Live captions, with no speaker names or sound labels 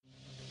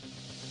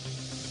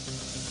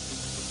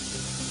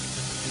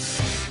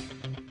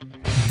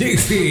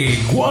desde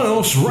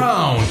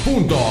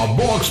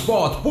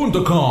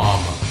guanosround.blogspot.com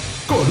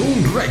con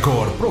un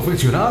récord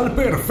profesional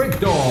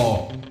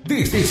perfecto.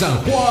 Desde San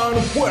Juan,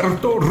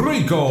 Puerto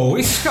Rico,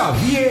 es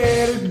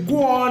Javier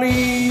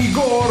Guani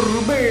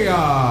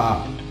Gorbea.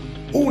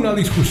 Una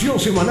discusión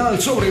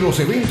semanal sobre los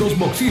eventos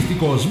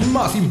boxísticos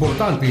más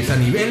importantes a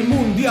nivel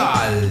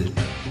mundial.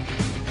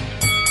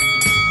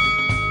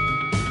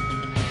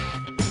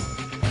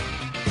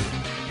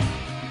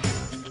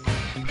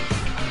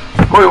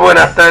 Muy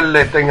buenas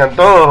tardes tengan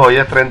todos, hoy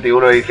es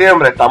 31 de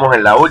diciembre, estamos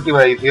en la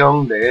última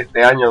edición de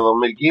este año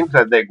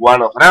 2015 de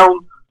Guanos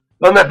Round,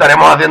 donde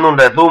estaremos haciendo un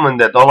resumen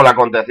de todo lo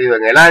acontecido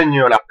en el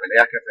año, las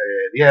peleas que se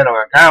dieron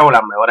a cabo,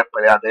 las mejores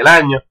peleas del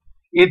año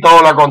y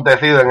todo lo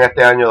acontecido en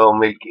este año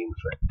 2015.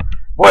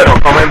 Bueno,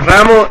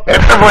 comenzamos,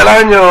 este fue el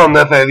año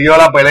donde se dio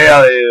la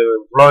pelea de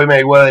Floyd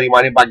Mayweather y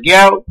Manny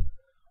Pacquiao,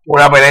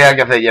 una pelea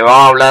que se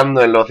llevaba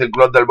hablando en los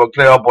círculos del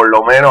boxeo por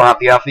lo menos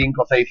hacía 5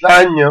 o 6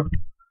 años.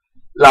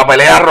 La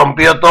pelea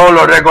rompió todos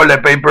los récords de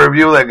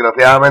pay-per-view,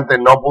 desgraciadamente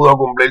no pudo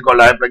cumplir con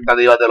las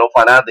expectativas de los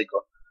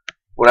fanáticos.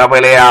 Una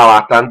pelea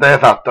bastante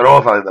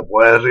desastrosa, si se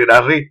puede decir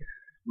así.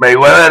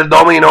 Mayweather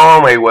dominó,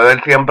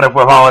 Mayweather siempre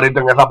fue favorito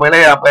en esa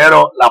pelea,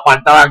 pero la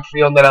falta de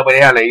acción de la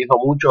pelea le hizo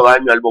mucho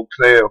daño al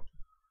boxeo.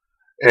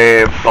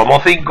 Tomó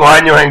 5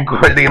 años en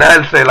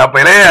coordinarse la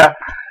pelea,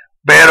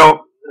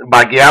 pero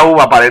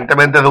Pacquiao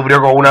aparentemente sufrió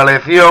con una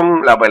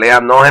lesión, la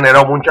pelea no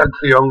generó mucha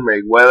acción,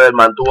 Mayweather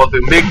mantuvo su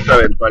invicto,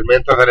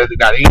 eventualmente se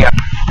retiraría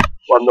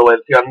cuando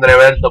venció a Andre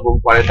Berto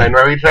con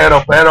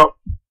 49-0, pero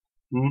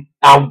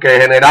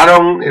aunque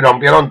generaron y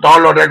rompieron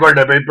todos los récords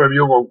de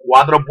pay-per-view con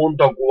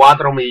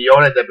 4.4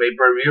 millones de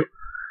pay-per-view,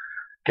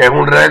 que es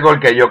un récord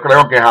que yo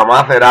creo que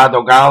jamás será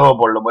tocado,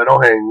 por lo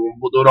menos en un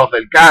futuro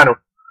cercano.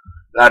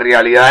 La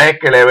realidad es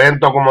que el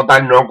evento como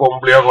tal no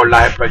cumplió con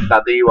las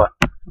expectativas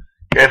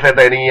que se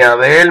tenía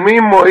de él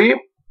mismo y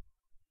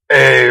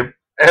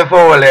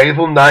eso le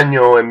hizo un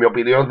daño, en mi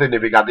opinión,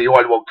 significativo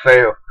al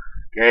boxeo,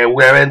 que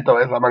un evento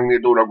de esa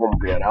magnitud no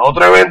cumpliera.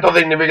 Otro evento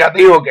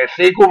significativo que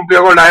sí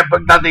cumplió con las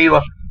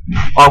expectativas,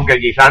 aunque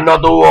quizás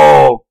no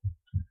tuvo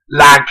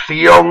la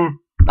acción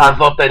tan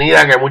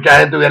sostenida que mucha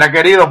gente hubiera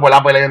querido, fue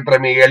la pelea entre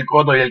Miguel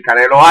Cotto y el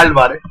Canelo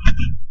Álvarez.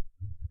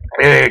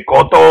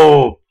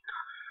 Cotto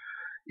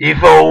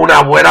hizo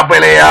una buena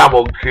pelea,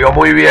 boxeó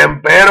muy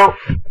bien, pero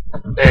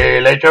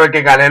el hecho de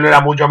que Canelo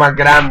era mucho más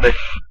grande,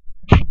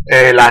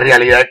 la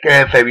realidad es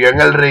que se vio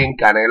en el ring,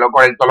 Canelo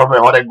conectó los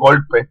mejores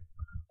golpes,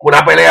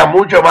 una pelea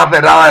mucho más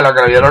cerrada de lo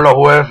que vieron los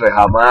jueces,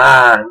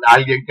 jamás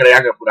alguien crea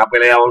que fue una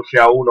pelea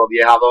 11-1,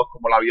 10-2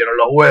 como la vieron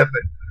los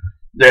jueces.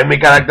 Yo en mi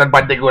carácter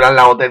particular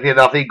la voté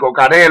 7-5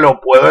 Canelo,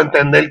 puedo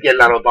entender quien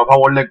la anotó a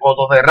favor de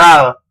Cotto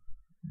cerrada,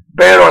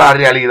 pero la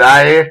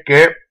realidad es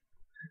que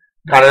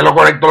Canelo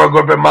conectó los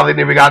golpes más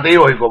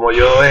significativos y como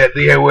yo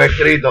dije o he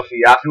escrito,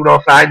 si hace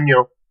unos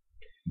años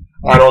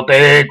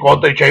anoté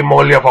Cotto y Shane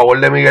Mosley a favor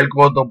de Miguel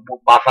Cotto,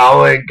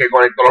 basado en que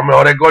conectó los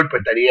mejores golpes,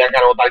 tenía que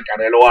anotar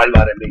Canelo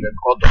Álvarez, Miguel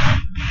Cotto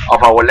a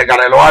favor de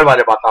Canelo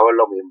Álvarez, basado en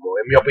lo mismo.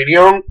 En mi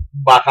opinión,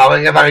 basado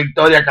en esa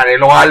victoria,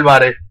 Canelo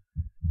Álvarez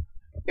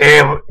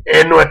es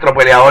nuestro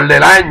peleador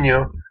del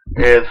año.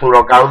 Su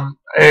knockout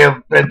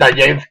frente a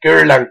James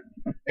Kirkland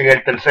en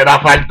el tercer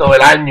asalto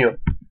del año,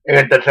 en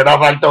el tercer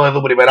asalto de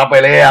su primera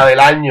pelea del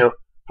año,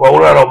 fue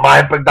uno de los más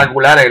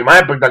espectaculares, el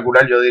más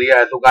espectacular yo diría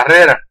de su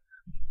carrera,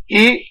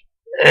 y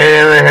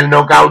es el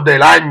knockout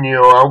del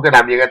año, aunque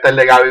también está el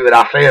de Gaby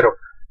Bracero,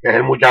 que es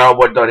el muchacho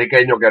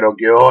puertorriqueño que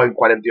noqueó en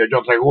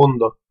 48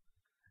 segundos,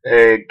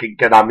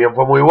 que también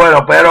fue muy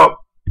bueno, pero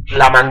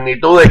la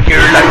magnitud de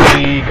Kirkland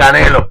y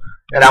Canelo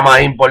era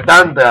más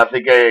importante,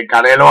 así que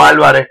Canelo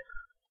Álvarez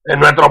es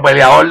nuestro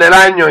peleador del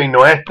año y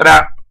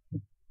nuestro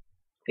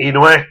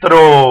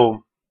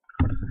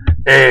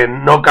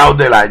knockout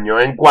del año.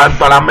 En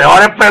cuanto a las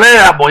mejores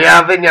peleas, voy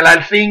a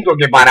señalar 5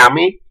 que para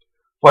mí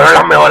fueron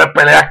las mejores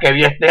peleas que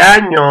vi este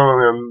año.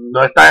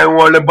 No está en un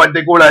orden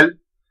particular,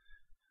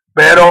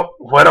 pero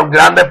fueron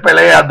grandes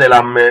peleas de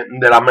las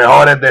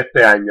mejores de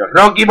este año.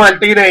 Rocky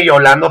Martínez y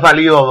Orlando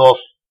Salido 2.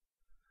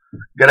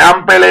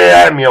 Gran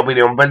pelea, en mi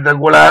opinión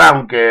particular,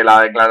 aunque la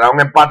declararon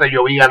empate,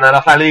 yo vi ganar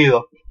a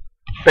Salido,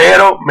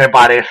 pero me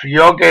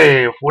pareció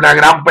que fue una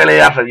gran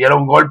pelea, se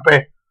dieron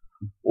golpes,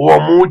 hubo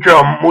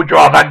muchos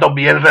asaltos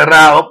bien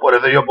cerrados, por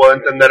eso yo puedo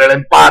entender el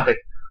empate.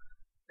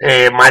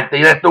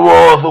 Martínez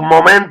tuvo sus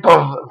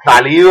momentos,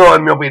 Salido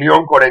en mi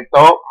opinión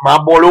conectó más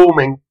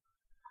volumen,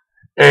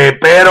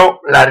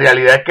 pero la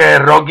realidad es que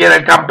Rocky era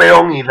el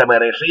campeón y se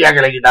merecía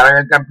que le quitaran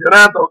el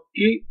campeonato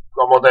y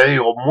como te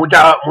digo,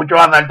 muchos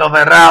asaltos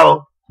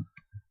cerrados,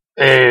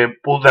 se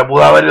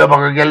pudo haber ido por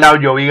cualquier lado,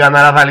 yo vi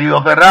ganar a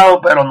Salido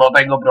cerrado, pero no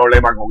tengo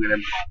problema con el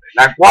empate.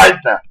 La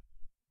cuarta,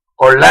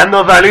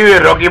 Orlando Salido y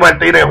Rocky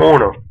Martínez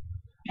 1.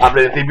 A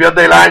principios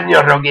del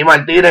año, Rocky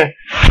Martínez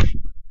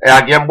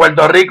aquí en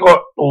Puerto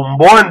Rico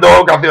tumbó en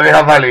 2 ocasiones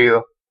a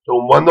Salido,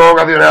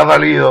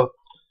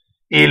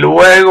 y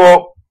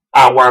luego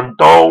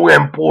aguantó un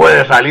empuje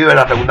de Salido en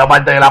la segunda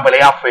parte de la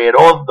pelea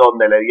feroz,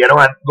 donde le dieron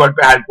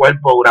golpes al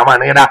cuerpo de una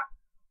manera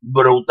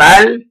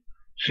brutal,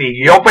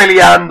 siguió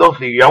peleando,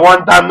 siguió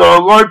aguantando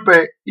los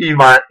golpes y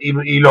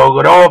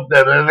logró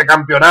desde ese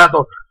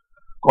campeonato,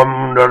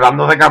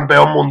 coronándose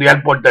campeón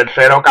mundial por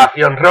tercera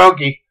ocasión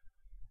Rocky.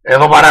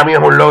 Eso para mí es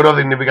un logro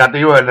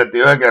significativo en el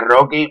sentido de que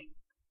Rocky,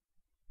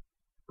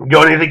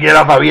 yo ni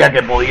siquiera sabía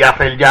que podía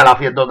hacer ya las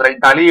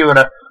 130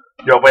 libras.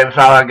 Yo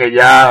pensaba que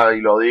ya,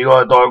 y lo digo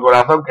de todo el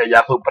corazón, que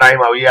ya su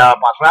prime había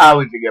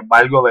pasado y sin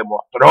embargo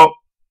demostró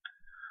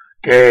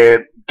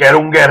que era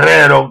un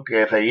guerrero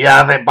que seguía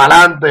hacia para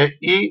adelante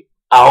y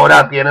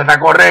ahora tiene esa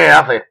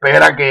correa. Se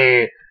espera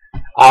que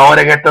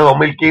ahora en este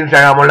 2015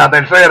 hagamos la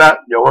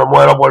tercera. Yo me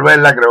muero por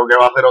verla, creo que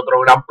va a ser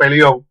otro gran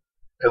peleón.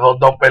 Esos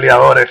dos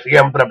peleadores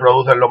siempre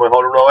producen lo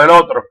mejor uno del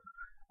otro.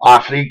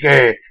 Así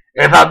que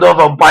esas dos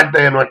son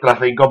parte de nuestras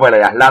 5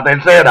 peleas. La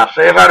tercera,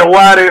 César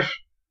Juárez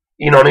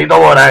y Nonito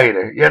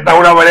Donaire. Y esta es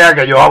una pelea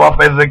que yo jamás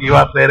pensé que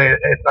iba a estar en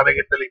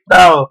este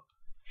listado.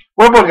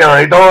 Pues porque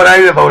Nonito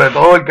Donaire, sobre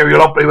todo el que vio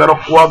los primeros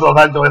 4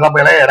 asaltos de esa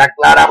pelea, era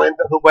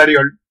claramente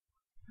superior.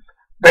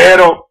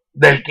 Pero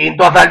del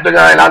quinto asalto en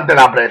adelante,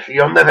 la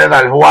presión de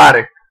César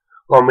Juárez,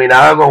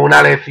 combinada con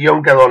una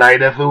lesión que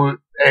Donaire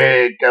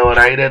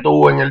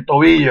tuvo en el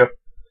tobillo,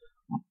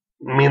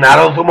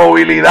 minaron su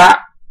movilidad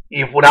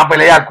y fue una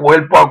pelea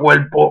cuerpo a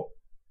cuerpo.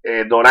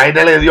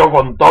 Donaire le dio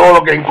con todo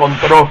lo que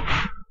encontró.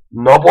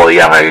 No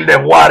podía salir de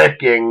Juárez,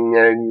 quien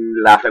en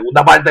la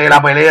segunda parte de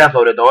la pelea,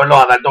 sobre todo en los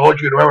asaltos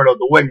 8 y 9, lo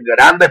tuvo en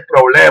grandes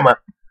problemas,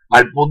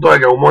 al punto de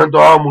que en un momento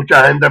dado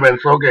mucha gente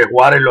pensó que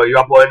Juárez lo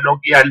iba a poder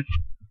noquear.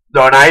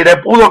 Donaire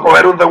pudo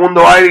coger un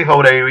segundo aire y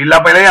sobrevivir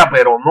la pelea,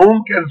 pero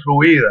nunca en su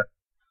vida,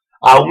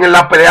 aún en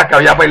las peleas que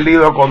había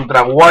perdido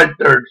contra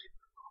Walters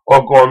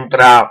o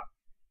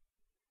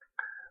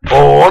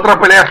otras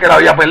peleas que él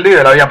había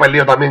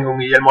perdido también con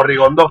Guillermo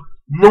Rigondeaux,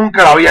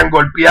 nunca lo habían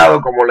golpeado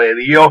como le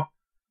dio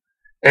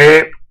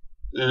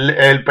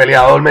el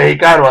peleador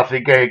mexicano.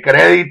 Así que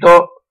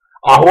crédito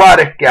a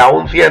Juárez, que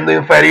aún siendo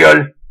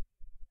inferior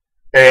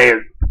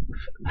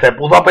se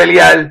puso a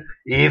pelear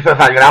y hizo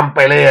esa gran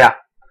pelea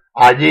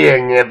allí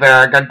en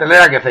esa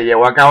cartelera que se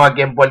llevó a cabo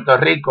aquí en Puerto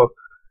Rico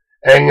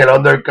en el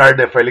undercard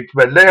de Félix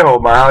Verdejo.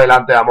 Más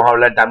adelante vamos a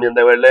hablar también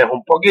de Verdejo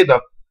un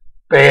poquito,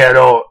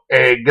 pero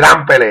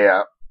gran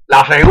pelea.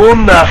 La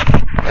segunda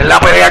es la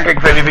pelea que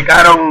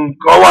escenificaron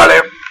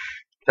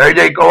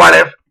Sergey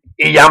Kovalev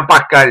y Jean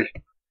Pascal.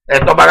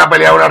 Estos van a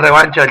pelear una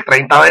revancha el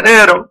 30 de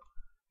enero.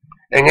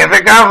 En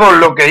ese caso,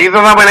 lo que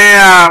hizo la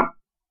pelea,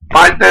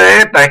 parte de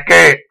esta, es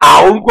que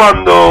aun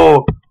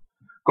cuando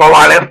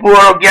Kovalev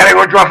pudo noquear en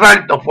 8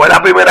 asaltos, fue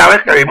la primera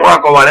vez que vimos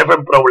a Kovalev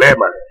en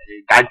problemas.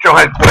 Ganchos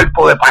al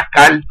cuerpo de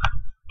Pascal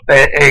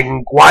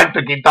en cuarto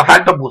y quinto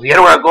asalto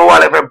pusieron a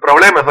Kovalev en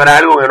problemas. Eso era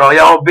algo que no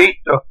habíamos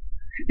visto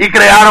y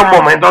crearon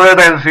momentos de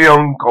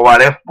tensión.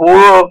 Kovalev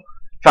pudo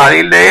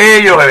salir de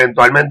ellos,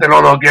 eventualmente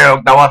no noqueó el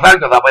octavo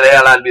asalto. Esa pelea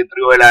del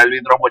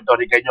árbitro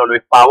puertorriqueño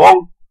Luis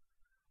Pavón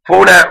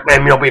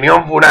en mi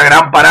opinión fue una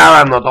gran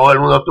parada. No todo el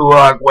mundo estuvo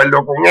de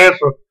acuerdo con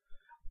eso,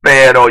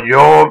 pero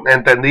yo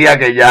entendía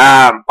que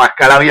ya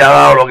Pascal había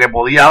dado lo que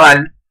podía dar.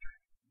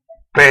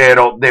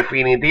 Pero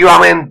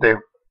definitivamente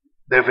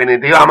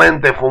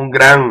fue un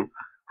gran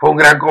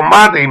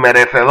combate y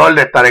merecedor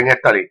de estar en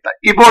esta lista.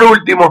 Y por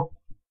último,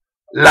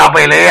 la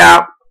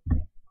pelea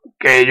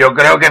que yo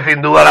creo que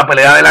sin duda la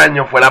pelea del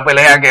año fue la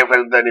pelea que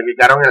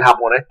escenificaron el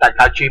japonés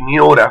Takashi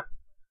Miura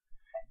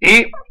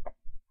y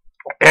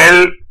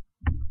el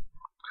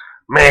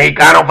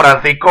mexicano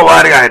Francisco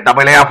Vargas. Esta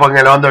pelea fue en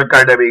el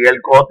undercard de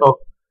Miguel Cotto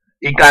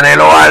y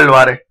Canelo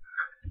Álvarez.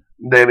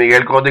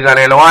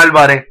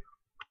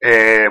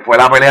 Fue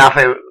la pelea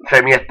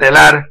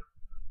semiestelar.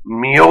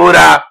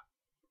 Miura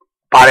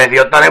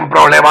pareció estar en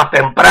problemas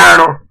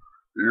temprano.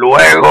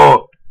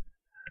 Luego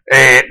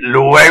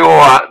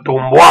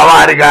tumbó a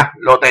Vargas,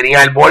 lo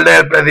tenía al borde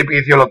del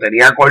precipicio, lo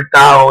tenía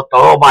cortado.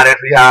 Todo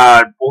parecía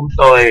al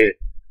punto de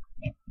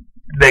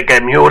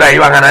que Miura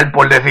iba a ganar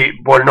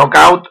por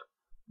knockout.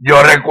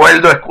 Yo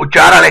recuerdo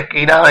escuchar a la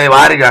esquina de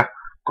Vargas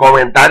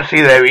comentar si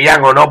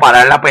debían o no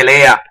parar la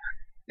pelea,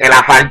 el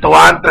asalto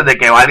antes de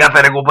que Vargas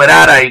se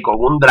recuperara y con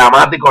un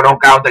dramático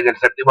knockout en el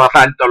séptimo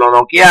asalto lo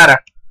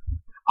noqueara.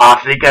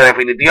 Así que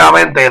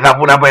definitivamente esa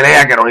fue una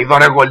pelea que nos hizo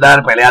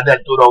recordar peleas de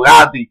Arturo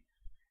Gatti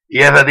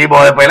y ese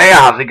tipo de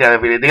peleas. Así que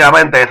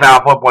definitivamente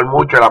esa fue por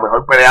mucho la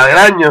mejor pelea del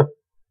año.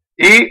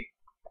 Y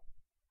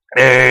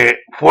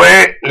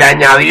le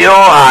añadió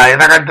a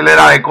esa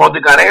cartelera de Cotto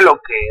y Canelo,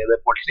 que de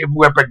por sí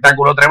fue un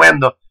espectáculo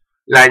tremendo,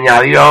 le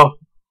añadió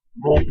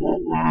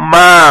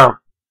más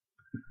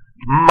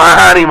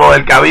ánimo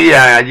del que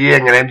había allí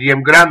en el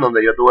MGM Grand,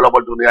 donde yo tuve la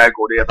oportunidad de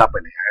cubrir esta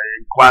pelea.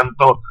 En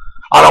cuanto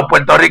a los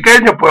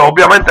puertorriqueños, pues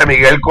obviamente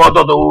Miguel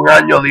Cotto tuvo un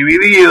año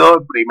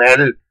dividido.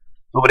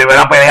 Su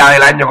primera pelea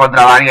del año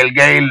contra Daniel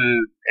Gale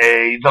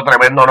hizo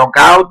tremendo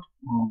knockout,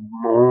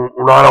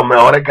 uno de los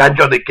mejores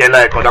ganchos de izquierda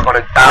de Cotto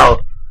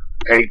conectado,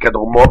 el que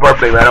tumbó por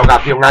primera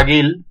ocasión a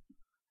Gil.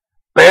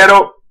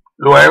 Pero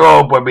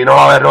luego pues vino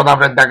la derrota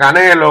frente a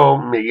Canelo.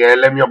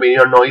 Miguel, en mi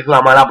opinión, no hizo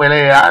una mala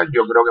pelea.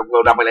 Yo creo que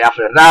fue una pelea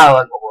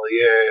cerrada, como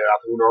dije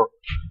hace unos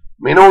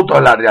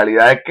minutos. La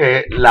realidad es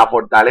que la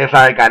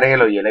fortaleza de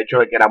Canelo y el hecho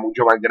de que era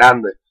mucho más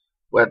grande,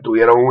 pues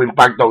tuvieron un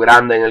impacto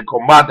grande en el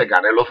combate.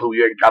 Canelo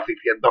subió en casi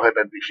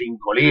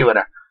 175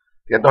 libras,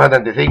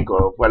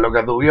 175 fue lo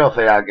que subió, o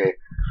sea que,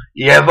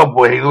 y eso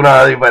pues hizo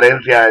una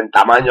diferencia en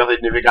tamaño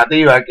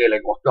significativa que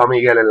le costó a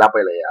Miguel en la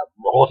pelea.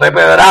 José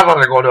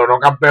Pedraza se coronó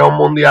campeón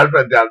mundial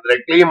frente a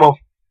Andrei Klimov,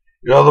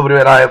 hizo su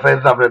primera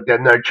defensa frente a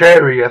Neil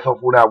Cherry. Eso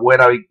fue una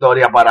buena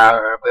victoria para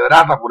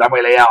Pedraza, fue una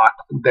pelea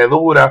bastante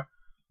dura,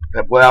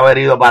 se puede haber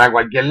ido para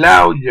cualquier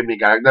lado, y en mi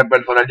carácter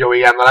personal yo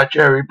veía a la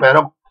Cherry,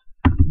 pero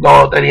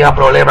no tenía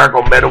problema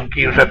con ver un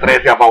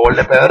 15-13 a favor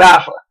de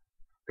Pedraza.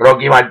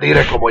 Rocky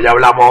Martínez, como ya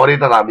hablamos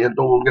ahorita, también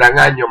tuvo un gran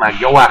año.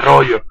 Joe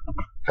Arroyo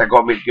se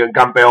convirtió en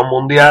campeón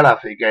mundial,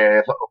 así que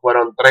esos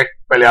fueron 3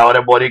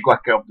 peleadores boricuas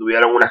que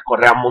obtuvieron unas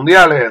correas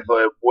mundiales.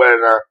 Eso es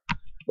buena,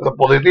 eso es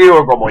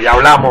positivo. Como ya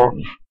hablamos,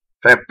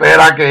 se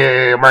espera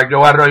que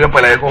Joe Arroyo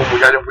pelee con un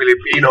muchacho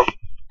filipino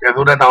que es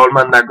un retador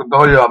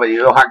mandatorio de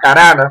apellido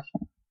Jacarana.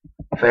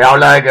 Se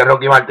habla de que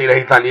Rocky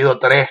Martínez y Salido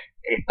 3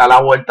 está a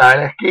la vuelta de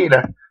la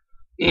esquina.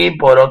 Y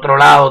por otro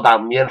lado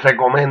también se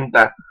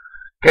comenta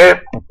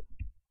que,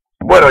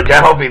 bueno, ya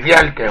es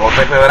oficial que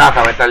José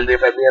Pedraza va a estar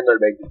defendiendo el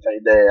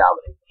 26 de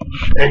abril.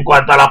 En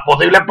cuanto a las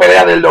posibles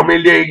peleas del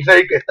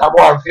 2016 que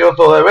estamos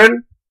ansiosos de ver,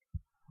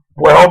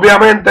 pues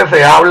obviamente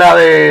se habla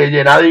de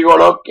Gennady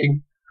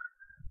Golovkin,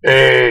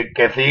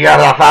 que sigue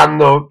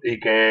arrasando y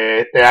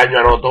que este año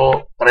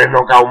anotó 3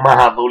 knockouts más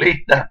a su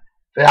lista.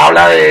 Se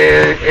habla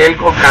de él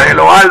con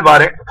Canelo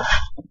Álvarez.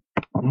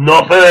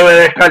 No se debe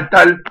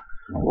descartar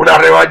una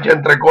revancha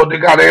entre Cotto y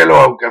Canelo,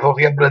 aunque eso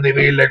siempre es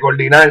difícil de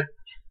coordinar,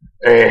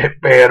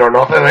 pero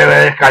no se debe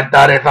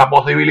descartar esa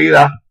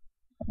posibilidad.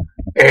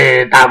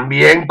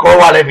 También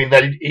Kovalev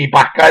y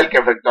Pascal, que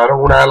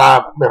efectuaron una de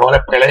las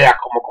mejores peleas,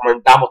 como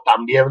comentamos,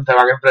 también se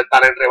van a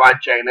enfrentar en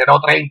revancha en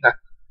enero 30.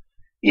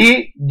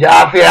 Y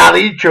ya se ha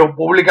dicho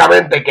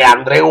públicamente que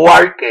Andre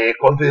Ward, que es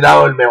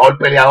considerado el mejor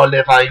peleador de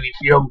esa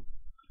división,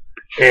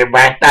 va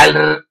a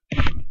estar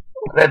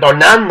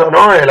retornando,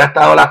 ¿no? Él ha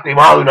estado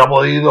lastimado y no ha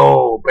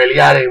podido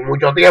pelear en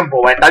mucho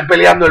tiempo. Va a estar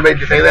peleando el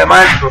 26 de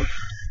marzo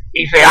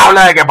y se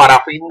habla de que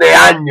para fin de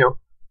año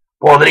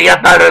podría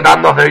estar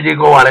retando a Sergey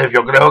Kovalev.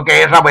 Yo creo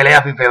que esa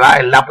pelea, si se da,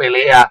 es la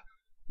pelea,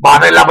 va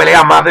a ser la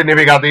pelea más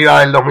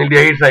significativa del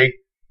 2016.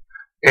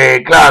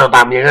 Claro,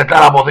 también está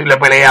la posible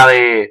pelea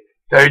de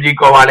Sergey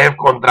Kovalev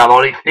contra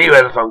Donnie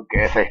Stevenson,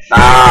 que se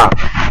está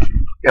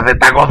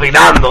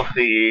cocinando.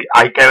 Si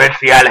hay que ver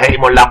si Al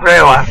Heyman la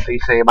prueba, si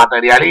se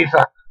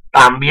materializa.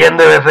 También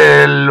debe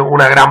ser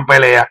una gran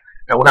pelea.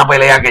 Es una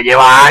pelea que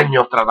lleva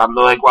años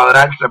tratando de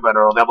cuadrarse,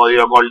 pero no se ha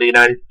podido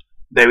coordinar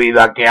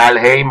debido a que Al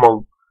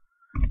Heyman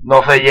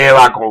no se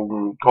lleva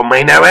con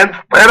Main Event,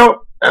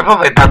 pero eso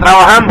se está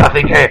trabajando,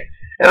 así que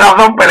esas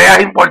son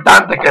peleas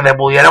importantes que se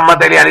pudieran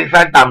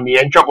materializar.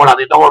 También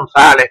Chocolatito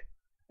González,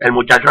 el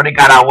muchacho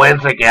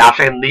nicaragüense que ha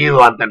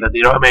ascendido ante el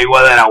retiro de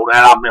Mayweather a una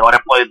de las mejores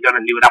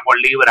posiciones libra por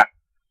libra.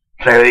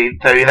 Se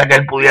dice que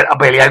él pudiera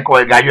pelear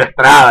con el Gallo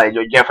Estrada.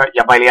 Ellos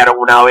ya pelearon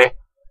una vez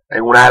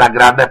en una de las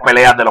grandes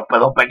peleas de los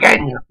pedos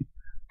pequeños.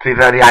 Si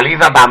se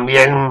realiza,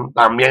 también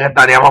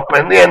estaríamos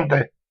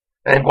pendientes.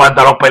 En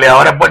cuanto a los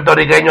peleadores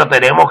puertorriqueños,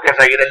 tenemos que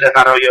seguir el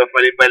desarrollo de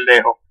Felipe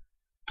Verdejo,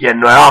 quien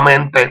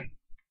nuevamente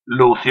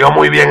lució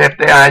muy bien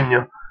este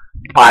año.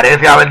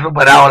 Parece haber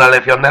superado la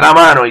lesión de la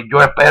mano y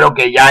yo espero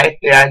que ya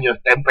este año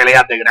esté en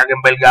peleas de gran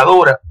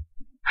envergadura.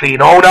 Si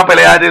no una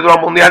pelea de título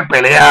mundial,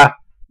 pelea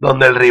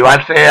donde el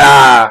rival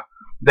sea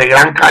de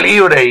gran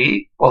calibre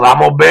y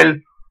podamos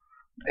ver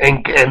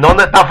en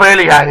dónde está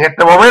Félix en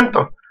este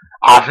momento.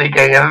 Así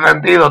que en ese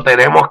sentido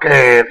tenemos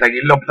que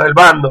seguirlo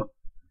observando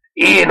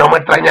y no me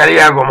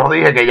extrañaría, como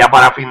dije, que ya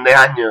para fin de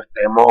año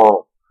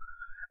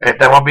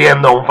estemos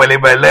viendo un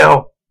Felipe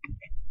Verdejo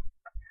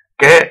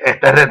que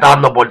esté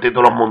retando por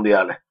títulos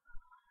mundiales.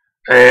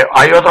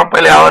 Hay otros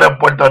peleadores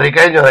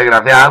puertorriqueños.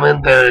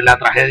 Desgraciadamente la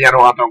tragedia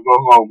nos atacó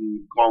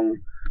con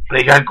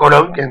Richard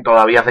Colón, quien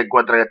todavía se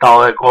encuentra en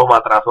estado de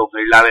coma tras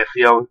sufrir la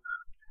lesión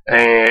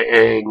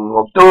en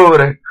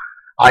octubre.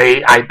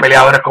 Hay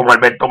peleadores como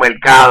Alberto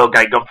Mercado que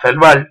hay que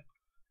observar,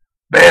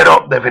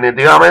 pero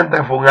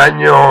definitivamente fue un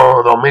año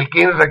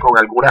 2015 con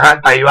algunas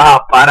altas y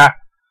bajas para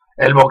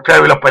el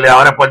boxeo y los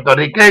peleadores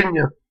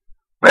puertorriqueños,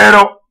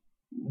 pero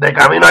de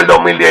camino al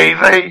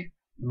 2016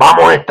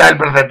 vamos a estar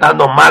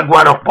presentando más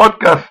Guanos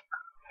Podcast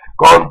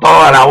con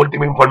toda la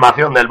última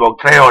información del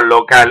boxeo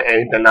local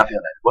e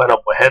internacional. Bueno,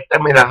 pues este es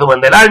mi resumen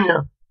del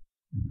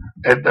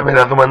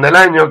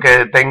año.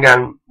 Que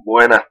tengan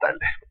buenas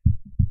tardes.